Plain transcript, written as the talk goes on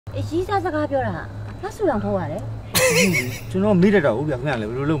医生在干表啦？他手上头啊嘞？就那没得着，我别看了，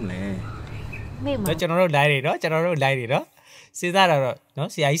我弄嘞。没嘛？就那来的咯，就那来的咯。现在了，喏，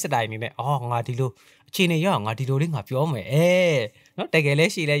现在意思来呢？哦，我地路，去年要我地路领我表妹，喏，大概来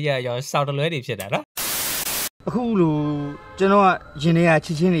是来要少的来点些的咯。葫芦，就那今年啊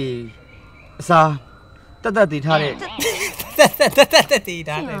7000里，啥？得地他的，得地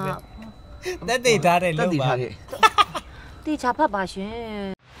他的，得地他的，得地他的，地查怕把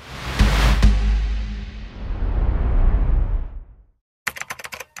选。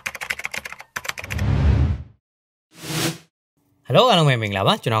Hello， အားလုံးပဲမင်္ဂလာ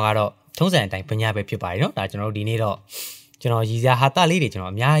ပါကျွန်တော်ကတော့ထုံးစံအတိုင်းပညာပဲဖြစ်ပါတယ်နော်ဒါကျွန်တော်တို့ဒီနေ့တော့ကျွန်တော်ရည်စားဟာတာလေးတွေကျွန်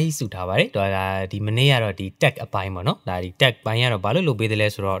တော်အများကြီးစုထားပါတယ်ဒါဒီမနေ့ကတော့ဒီ tag အပိုင်းပေါ့နော်ဒါဒီ tag ပိုင်းကတော့ဘာလို့လုပ်ပေးတယ်လဲ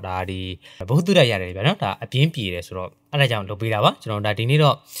ဆိုတော့ဒါဒီဘုသူရရတယ်ဗျာနော်ဒါအပြင်းပြေတယ်ဆိုတော့အဲ့ဒါကြောင့်လုပ်ပေးတာပါကျွန်တော်ဒါဒီနေ့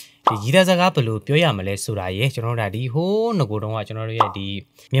တော့ဒီရည်သားစကားဘယ်လိုပြောရမလဲဆိုတာရေကျွန်တော်တို့ဒါဒီဟိုးငကိုတုံးကကျွန်တော်တို့ရဲ့ဒီ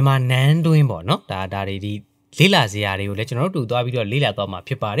မြန်မာနန်းတွင်းပေါ့နော်ဒါတွေဒီလေးလာစရာတွေကိုလည်းကျွန်တော်တို့တူသွားပြီးတော့လေးလာသွားမှာ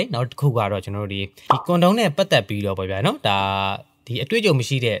ဖြစ်ပါတယ်နောက်တစ်ခုကတော့ကျွန်တော်တို့ဒီကွန်တုံးနဲ့ပတ်သက်ပြီးတော့ပေါ့ဗျာနော်ဒါဒီအတွေ့အကြုံမ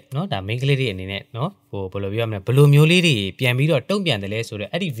ရှိတဲ့เนาะဒါ main ကလေးတွေအနေနဲ့เนาะဟိုဘယ်လိုပြောရမလဲဘယ်လိုမျိုးလေးတွေပြန်ပြီးတော့တုံ့ပြန်တယ်လဲဆိုတော့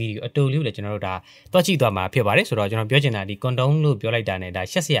အဲ့ဒီဗီဒီယိုအတူလေးကိုလည်းကျွန်တော်တို့ဒါတွက်ကြည့်သွားမှာဖြစ်ပါတယ်ဆိုတော့ကျွန်တော်ပြောချင်တာဒီ condom လို့ပြောလိုက်တာနဲ့ဒါ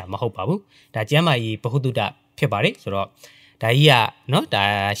ရှက်စရာမဟုတ်ပါဘူးဒါကျမ်းမာရေးဘဟုတုတဖြစ်ပါတယ်ဆိုတော့ဒါကြီးကเนาะဒါ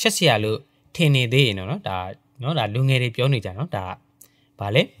ရှက်စရာလို့ထင်နေသေးရင်เนาะဒါလူငယ်တွေပြောနေကြเนาะဒါဗာ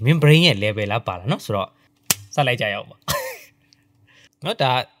လဲ membrane ရဲ့ level လားပါလားเนาะဆိုတော့စလိုက်ကြရအောင်ပါเนาะ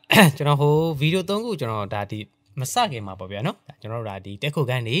ဒါကျွန်တော်ဟိုဗီဒီယို3ခုကျွန်တော်ဒါဒီမစခင်မှာပေါ့ဗျာနော်ကျွန်တော်တို့ဒါဒီတက်ခုတ်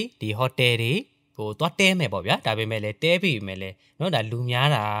ကန်းတွေဒီဟိုတယ်တွေဟိုသွားတဲမယ်ပေါ့ဗျာဒါပေမဲ့လည်းတဲပြီမယ်လေနော်ဒါလူများ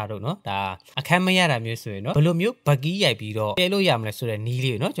တာတို့နော်ဒါအခန်းမရတာမျိုးဆိုရင်နော်ဘယ်လိုမျိုးဘက်ကီးရိုက်ပြီးတော့တဲလို့ရမလဲဆိုတဲ့နီး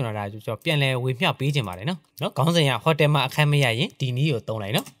လေးနော်ကျွန်တော်ဒါပြန်လဲဝေမျှပေးခြင်းပါတယ်နော်ခေါင်းစဉ်ကဟိုတယ်မှာအခန်းမရရင်ဒီနီးကိုတုံးလို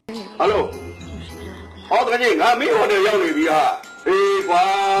က်နော်ဟယ်လိုဟောတကယ်ငါမင်းဟိုတယ်ရောက်နေပြီဟာအေးကွာ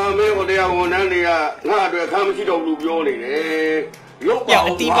မင်းဟိုတယ်ဝန်ထမ်းတွေကငါအတွက်အခန်းမရှိတော့ဘူးပြောနေတယ်ရုပ်ပါ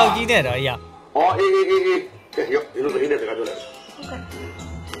အတီးပေါက်ကြီးနဲ့တော့ရဟောအေး哟，你们没那这个做嘞？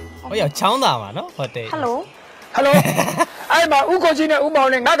我要抢他嘛，喏，好的。Hello，哎妈，五块钱的5毛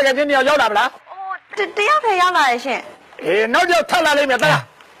呢，俺这个今天要拿不啦？哦，这要赔要拿一些。哎，那就他拿里面得了。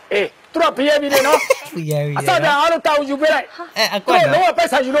哎，多少 VIP 的喏？VIP。上边俺都到就回来。哎，阿哥。我摆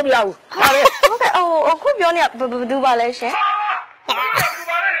上去都不要。好嘞。OK，我快表呢，不都把来些。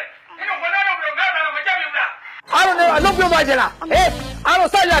俺都那弄不买去了。哎，俺都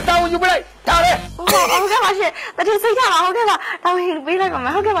上下到就回来，好嘞。OK，把些，那就睡觉了。OK 吧，那我回来干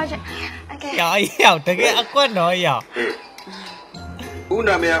嘛？OK 把些。OK。要，这个阿哥喏要。我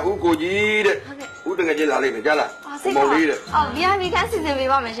那边我过去的，我这个就拿里面家了，毛里的。哦，VIP 看是这边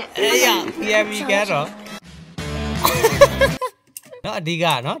吧，没些。哎呀 ，VIP 看咯。နော်အဓိက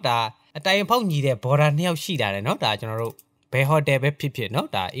နော်ဒါအတိုင်ဖောက်ညီတဲ့ border နှစ်ယောက်ရှိတာလေနော်ဒါကျွန်တော်တို့ဘယ် hotel ပဲဖြစ်ဖြစ်နော်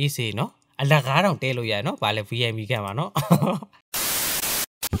ဒါ AC နော်အလကားတောင်တဲလို့ရတယ်နော်ဗာလဲ VIP ခံပါနော်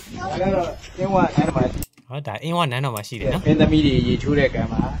因为俺们ဟောဒါအင်းဝနန်းတော်မှာရှိတယ်နော်မင်းသမီးတွေရေချိုးတဲ့ကံ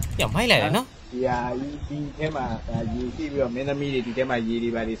မှာညမိုက်လိုက်တယ်နော်ဒီဟာဒီထဲမှာရေရှိပြီးတော့မင်းသမီးတွေဒီထဲမှာရေတွေ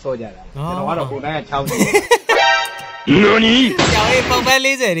ပါတွေဆော့ကြတာကျွန်တော်ကတော့ကိုယ်တိုင်းကချောင်းနေနော်နီကျောင်းလေးပုံပဲ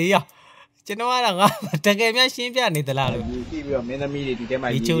40တွေရောကျွန်တော်ကတော့ငါတကယ်များရှင်းပြနေသလားလို့ရေရှိပြီးတော့မင်းသမီးတွေဒီထဲမှာ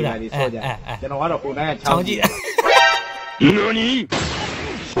ရေတွေပါတွေဆော့ကြတာကျွန်တော်ကတော့ကိုယ်တိုင်းကချောင်းကြည့်နော်နီ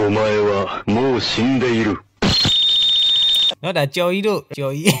お前はもう死んでいるနော်ဒါကြော်ကြီး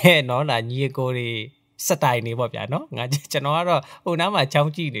ရဲ့နော်ဒါညီကိုတွေစတိုင်နေပေါ့ဗျာနော်ငါကျွန်တော်ကတော့ဟိုနားမှာချော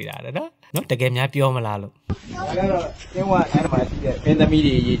င်းကြည့်နေတာနော်တကယ်များပြောမလားလို့ဒါကတော့ကျင်းဝအဲ့မှာရှိတဲ့မင်းသမီး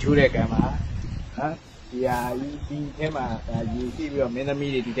တွေရေချိုးတဲ့ကံမှာနော်ဒီဟာဒီထဲမှာရေရှိပြီးတော့မင်းသ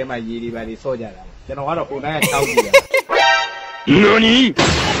မီးတွေဒီထဲမှာရေတွေပါတွေဆော့ကြတာကျွန်တော်ကတော့ကိုယ်တိုင်းကချောင်းကြည့်တာနော်နီ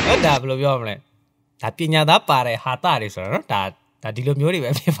ဒါဘယ်လိုပြောမလဲဒါပညာသားပါတဲ့ဟာတာတွေဆိုတော့နော်ဒါဒီလိုမျိုးတွေပဲ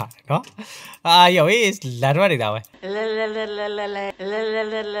ဖြစ်ပါတယ်နော်အာယောအေးလာတော့နေတာပဲ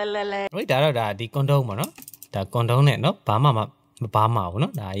ဝိဒါတော့ဒါဒီကွန်ဒုံးပေါ့နော်ဒါကွန်ဒုံးနဲ့နော်ဘာမှမပါဘူး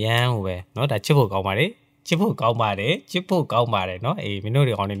နော်ဒါအရန်ဟိုပဲနော်ဒါချစ်ဖို့ကောင်းပါတယ်နော်အေးမင်းတို့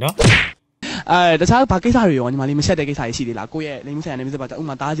တွေကောင်းနေနော်တခြားဘာကိစ္စတွေရောညီမလေးမဆက်တဲ့ကိစ္စတွေရှိသေးလားကိုယ့်ရဲ့လိမ့်ဆိုင်နေမျိုးစပါဥ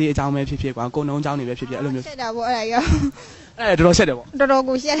မာသားစီအကြောင်းပဲဖြစ်ဖြစ်ကွာကိုနှုံးအကြောင်းတွေပဲဖြစ်ဖြစ်အဲ့လိုမျိုးဆက်တာပေါ့အဲ့ဒါရောတော်တော်ဆက်တယ်ပေါ့တော်တော်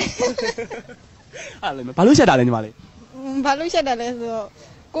ကိုဆက်တယ်အဲ့လိုမျိုးဘာလို့ဆက်တာလဲညီမလေးဘာလို့ဆက်တာလဲဆိုတော့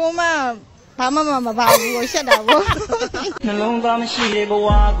ကိုမဘာမှမပါဘူးကိုဆက်တာပေါ့နှလုံးသားမရှိတဲ့ဘဝ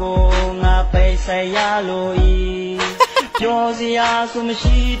ကိုငါပိတ်ဆက်ရလို့ဤပြောစရာဆိုမ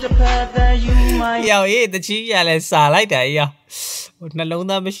ရှိတစ်ဖက်သက်ယူမိုင်းယောအေးတချီရလဲစာလိုက်တာအေးနှလုံး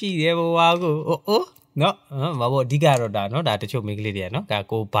သားမရှိတဲ့ဘဝကိုအိုးနော်မဟုတ်အဓိကတော့ဒါနော်ဒါတချို့မိန်းကလေးတွေကနော်ဒါ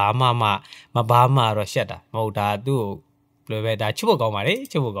ကိုဘာမှမဘာမှတော့ရှက်တာမဟုတ်ဒါသူ့ကိုဘယ်လိုပဲဒါချစ်ဖို့ကောင်းပါလေ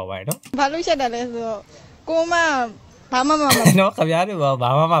နော်ဘာလို့ရှက်တာလဲဆိုတော့ကိုမ ဘာမှမ နော်ခင်ဗျားတို့ဘာ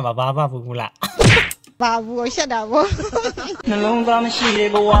မှဘူးလား ပါဘူးရှက်တာပေါ့ နှလုံးသားမရှိတဲ့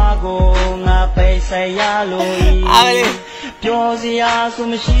ဘဝကိုငါပိတ်ဆက်ရလို့ပြောစရာဆို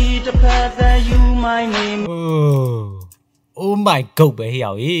မရှိတစ်ဖက်သက် you my name Oh my god ပဲဟေ့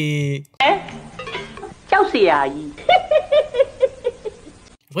ရောက်ကြီး ကြောက်เสียကြီး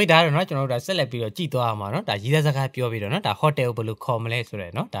ဝိတ်ဒါတော့เนาะကျွန်တော်တို့ဒါဆက်လက်ပြီးတော့ကြည်သွားအောင်ပါเนาะဒါရည်သားစကားပြောပြီးတော့เนาะဒါဟိုတယ်ကိုဘယ်လိုခေါ်မလဲဆိုရဲ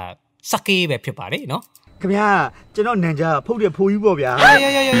เนาะဒါစကေးပဲဖြစ်ပါတယ်เนาะ ခင်ဗျာကျွန်တော်နန်ကြားဖုတ်တဲ့ဖိုးကြီးပေါ့ဗျာ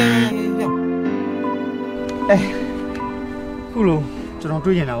ခုလိုကျွန်တော်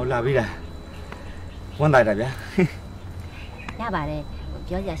တွေးနေတာကိုလာပြီးတာဝမ်းသာတာဗျာ ရပါတယ်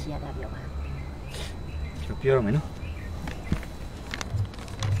ပြောရရှိရတာပြောပါ ပြောရမယ်နော်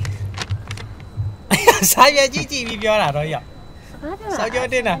စားရကြည့်ပြီးပြောတာတော့ရောက်စောက်ကြော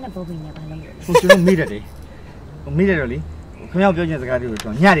တင်တာ ဘိုးဘင်းနဲ့ဘာလို့ ဟိုကျွန်တော်မိတယ်လေမိတယ်တော့လေခင်ဗျားပြောချင်စကားတွေကိုကျွ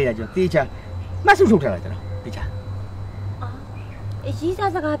န်တော်ညနေတာကျွန်တော်တေးချာမှတ်စုထုတ်ထားတာကျွန်တော်တေးချာ ရေး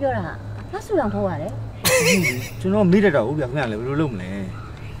စားစကားပြောတာငါဆူတောင်ထုတ်ရတယ် ကျွန်တော်မိတယ်တော့ဟုတ်ဗျာခင်ဗျားလည်းဘယ်လိုလုပ်မလဲ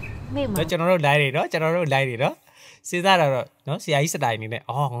မေ့မှာ ကျွန်တော်တို့ live တွေเนาะကျွန်တော်တို့ live တွေเนาะစဉ်းစားတာတော့เนาะဆရာကြီးစတိုင်နေနဲ့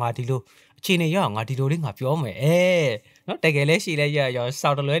အော်ငါဒီလိုအခြေအနေရောငါဒီလိုလေးငါပြောမယ်เนาะတကယ်လဲရှိလဲရောစော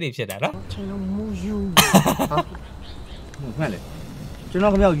က်တလွဲတွေဖြစ်တာเนาะ ချိန်လုံးမူယူ ဟုတ်မှန်လေကျွန်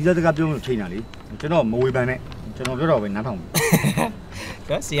တော်ခင်ဗျားရည်သားစကားပြောလို့ချိန်တာလေကျွန်တော်မဝေပန်နဲ့ကျွန်တော်ပြောတော့ပဲနားထောင်ပြီ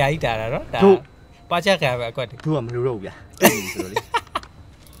တော့ဆရာကြီးတာတော့ဒါပါချက်ခံပဲအကွက်တည်း သူကမလို့တော့ဘူးဗျာတိတ်ပြီဆိုတော့လေ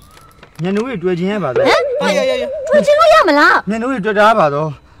ညနိုးတွေတွေ့ချင်းရပါတော့ ရတွေ့ချင်းလို့ရမလား ညနိုးတွေတွေ့တာပါတော့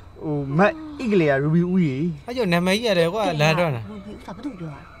ဟိုမတ်ဣကလီယာရူဘီဦးကြီး အဲ့ကျနာမည်ကြီးရတယ်ကွာလာတော့လား ဘာလို့ပြော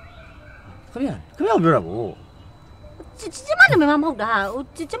တာ ခင်ဗျာပြောတာဗော ကျမနာမည်မဟုတ်တာဟို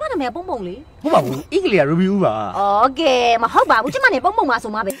ကျမနာမည်ပုံလေ ဟုတ်ပါဘူးဣကလီယာရူဘီဦးပါ โอเคမဟုတ်ပါဘူးကျမနာမည်ပုံမှာ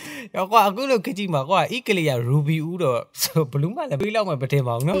ဆိုမှပဲ ရောကွာအခုလိုခကြည့်မှာကွာဣကလီယာရူဘီဦးတော့ဘလူးမလည်းပြေးလောက်မှမတင်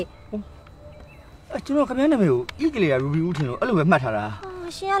ပါဘူးနော် ကျွန်တော်ခင်ဗျာနာမည်ကိုဣကလီယာရူဘီဦးထင်လို့အဲ့လိုပဲမှတ်ထားတာ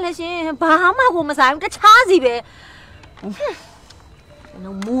ရှင်ရလဲရှင်ဘာမှကိုမဆိုင်ဘူးတခြားစီပဲ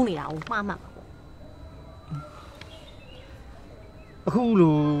နော်မူးနေတာဟိုမှားမှာ အခု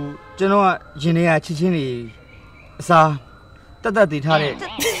လိုကျွန်တော်ကရင်ထဲကချစ်ချင်းတွေအစားတက်တည်ထားတဲ့ တ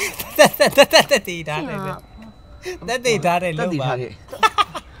က်တည်ထားတယ်တက်တည်ထားတယ်လို့ပါ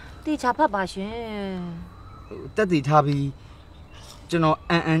တေချာဖတ်ပါရှင် တက်တည်ထားပြီးကျွန်တော်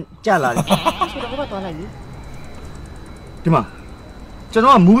အန်ကြလာတယ် ဆိုတော့ဘာသွားလိုက်လဲ ဒီမှာကျွန်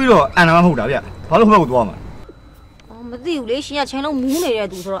တော်ကမူးပြီးတော့အန်နာမဟုတ်တာဗျဘာလို့ခမကိုသွားမှာ မသိဘူးလေရှင်ကချင်းလုံးမူးနေတဲ့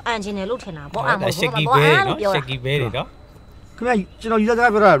သူဆိုတော့အန်ချင်တယ်လို့ထင်တာပေါ့အန်မဟုတ် ရှက် ဘူး ကီ ပေါ့ ဘဲ အန် နော် လို့ပြော ရှ တာ က်ကီဘဲတွေနော် ခင်ဗျကျွန်တော်ယူသားစ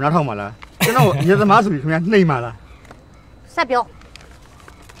ကားပြောတာနားထောင်ပါလားကျွန်တော်ရေသမားဆိုပြီးခင်ဗျနှိမ်ပါလား ဆက်ပြော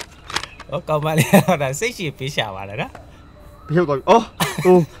ဟောကောင်းပါလေဒါစိတ်ရှိပေးရှာပါလားနော် ဘယ်ရောက်သွားပြီအော်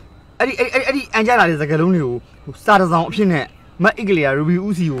ဟိုအဲ့ဒီအန်ကြလာတဲ့စကားလုံးတွေကိုစာတစောင်အဖြစ်နဲ့မတ်အီကလီယာရူဘီ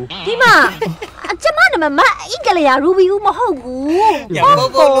ဦးစီကို ဒီမှာကျမနာမည်မအင်္ဂလိပ်ရရူဘီဦးမဟုတ်ဘူး ရပို့လို့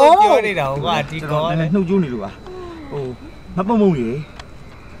ပြောနေတာဟိုကဒီကော နှုတ်ကျိုးနေလို့ပါဟိုမပုံမုံလေ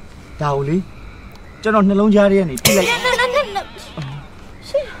ဒါကိုလေကျွန်တော်နှလုံးသားထဲကနေပြစ်လိုက်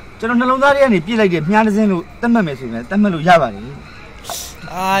ကျွန်တော်နှလုံးသားထဲကနေပြစ်လိုက်တဲ့မြားတစ်စင်းလို့တတ်မှတ်မယ်ဆိုရင်တတ်မှတ်လို့ရပါတယ်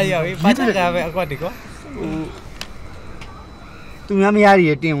အာရောပါချက်ကပဲအကွက်ဒီကော ဟိုသူများမရ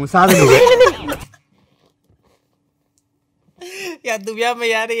ရဲ့တင်ကိုစားသလိုပဲ ရသူပြမ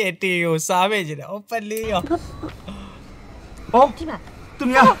ရတဲ့တေကိုစားပဲကျတယ်ဟောပလေးရော ဟော ဒီမှာ သူ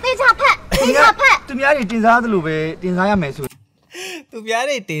များ တေချာဖက် သူများတွေတင်စားသလိုပဲတင်စားရမယ်ဆို သူပြ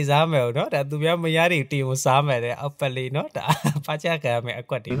တွေတေစားမယ်နော်ဒါသူပြမရတဲ့တေကိုစားမယ်တဲ့အပလေးနော်ဒါပါချက်ကမယ်အ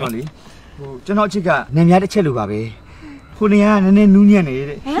ကွက်ဒီ ဟုတ် နော် လေဟိုကျွန်တော်အချစ်ကနေများတစ်ချက်လိုပါပဲဟိုနေကနည်းနည်းနူးညံ့နေတဲ့ ဘ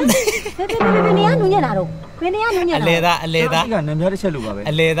ယ်နေရနူးညံ့တာတော့ဘယ်နေရနူးညံ့ အ တာ လေသားအလေသား ကနေများတစ်ချက်လိုပါပဲ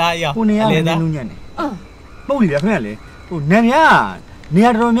အလေသားရော ဟိုနေက အ န လေ ည်းန သား ည်းနူးညံ့နေပုတ်လေခင်ဗျလေဟိုနေများနေရာ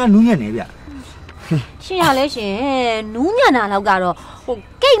တော်တော်များနူးညံ့နေဗျ ရှင်ရလဲရှင်နူးညံ့တာလောက်ကတော့ဟို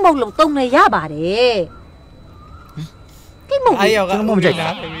ကိတ်မုတ်လို့တုံနေရပါတယ်ကိတ်မုတ် အားရောကကျွန်တော်မှမကြိုက်တာ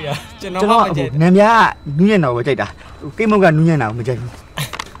ကျွန်တော်မှမကြိုက် နေများနူးညံ့တာကိုပဲကြိုက်တာဟိုကိတ်မုတ်ကနူးညံ့တာကိုမကြိုက်ဘူး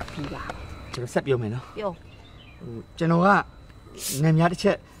ကျွန်တော်ဆက်ပြောမယ်နော် ပြော ဟိုကျွန်တော်ကနေများတစ်ချ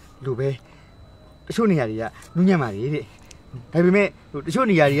က်လိုပဲတချို့နေရာတွေကနူးညံ့ပါလေတဲ့ဒါပေမဲ့ဟိုတချို့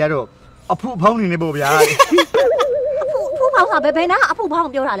နေရာတွေကတော့အဖုဖောင်းနေနေပေါ့ဗျာ အဖူဖောင်းတာဘယ်နာအဖူဖော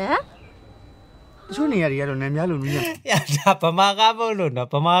င်းပြောတာလဲ တချို့နေရာတွေကတော့နေများလို့နူးညံ့ ရဒါဗမာကားမို့လို့နော်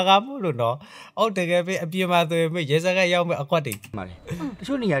ဗမာကားမို့လို့နော်အော်တကယ်ပဲအပြင်မှာဆိုရင်မရဲစကားရောက်မဲ့အကွက်တွေ ပါလေတ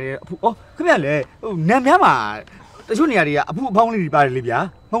ချို့နေရာတွေအဖုအော်ခင်ဗျလေဟိုနေများမှာတချို့နေရာတွေကအဖုအဖောင်းလေးတွေပါတယ်လေဗျာ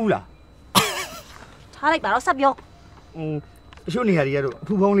ဟုတ်ဘူးလား ထားလိုက်ပါတော့ဆက်ပြော ဟိုတချို့နေရာတွေကတော့အ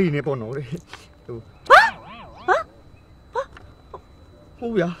ဖုဖောင်းလေးတွေနဲ့ပေါ့နော်တဲ့ဟိုဟု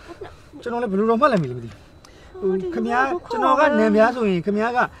တ်ဗျာကျွန်တော်လည်းဘယ်လိုတော့မှတ်လိုက်မိလဲမသိ ခင်ဗျာကျွန်တော်ကနံပြားဆိုရင်ခင်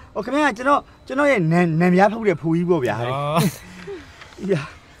ဗျားကခင်ဗျားကကျွန်တော်ရဲ့နံပြားဖုတ်တဲ့ဖူကြီးပေါ့ဗျာ။ညာ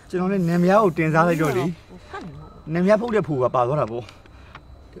ကျွန်တော်လည်းနံပြားကိုတင်စားလိုက်တော့လေနံပြားဖုတ်တဲ့ဖူကပါသွားတာပေါ့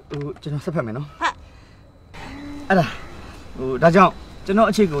ကျွန်တော်ဆက်ဖက်မယ်နော်အဲ့ဒါကြောင့်ကျွန်တော်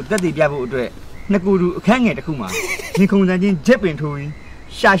အခြေကိုတက်တည်ပြဖို့အတွက်နှစ်ကူတူအခန်းငယ်တစ်ခုမှာရင်ခုန်စံချင်းဂျက်ပင်ထိုးရင်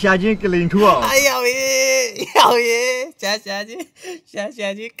ရှာချင်းကလိန်ထိုးအောင်အေးရောက်ရေရှာချ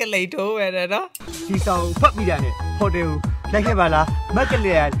င်းကလိန်ထိုးပဲနော်ဒီဆောင်ဖတ်ပြီးတာနဲ့ဟိုတယ်ကိုလိုက်ခဲ့ပါလားမက်က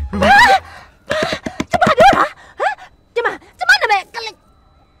လေးရကျမပြောတာဟမ်ကျမနာမည်ကလိန်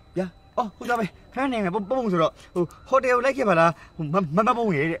呀，哦，好家伙，看那个不说了，好的，我来去吧啦，慢不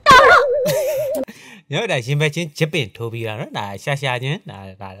容易的。然后在新北京这边投币了，那下年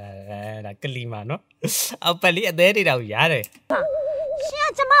那个里嘛喏，啊不里得的到家嘞。现在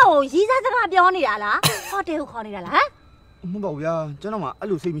怎么我现在这个表你啦？好的，好的啦。唔冇呀，真係嘛，一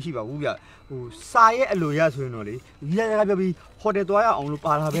路四面四吧，烏呀，晒一路呀，所以喏你，而家個表邊好的多呀，我路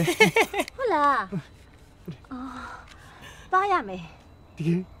扒下呗。好啦，扒下未？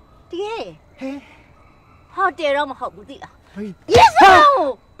點？嘿，好的讓我好不啲啊。Yes，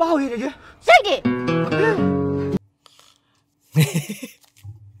包嘢嚟啫。識嘅。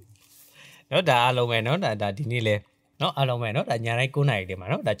နော်ဒါအားလုံးပဲနော်ဒါဒီနေ့လဲနော်အားလုံးပဲနော်ဒါညာတိုင်း9 နာရီတည်းမှာ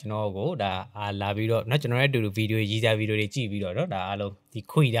နော်ဒါကျွန်တော်ကိုဒါလာပြီးတော့နော်ကျွန်တော်ရဲ့အတူတူဗီဒီယိုရေးစားဗီဒီယိုတွေကြည့်ပြီးတော့နော်ဒါအားလုံးဒီ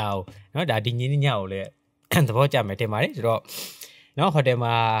ခွေတာကိုနော်ဒါဒီညင်းညကိုလည်းသဘောကျမယ်ထင်ပါတယ်ဆိုတော့နော်ဟိုတယ်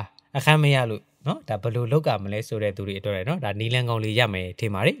မှာအခန်းမရလို့နော်ဒါဘယ်လိုလောက်ကမလဲဆိုတဲ့သူတွေအတွက်နော်ဒါနီလန်ကောင်လေးရမယ်ထ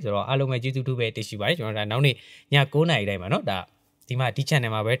င်ပါတယ်ဆိုတော့အားလုံးပဲကျေးဇူးတူပဲတင်ရှိပါတယ်ကျွန်တော်ဒါနောက်နေ့ည9 နာရီတိုင်းမှာနော်ဒါဒီမှာဒီ channel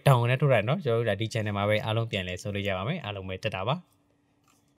မှာပဲတောင်းနဲ့ထုတ်ရတယ်နော်ကျွန်တော်တို့ဒါဒီ channel မှာပဲအားလုံးပြန်လဲဆိုလို့ရပါမယ်အားလုံးပဲတက်တာပါ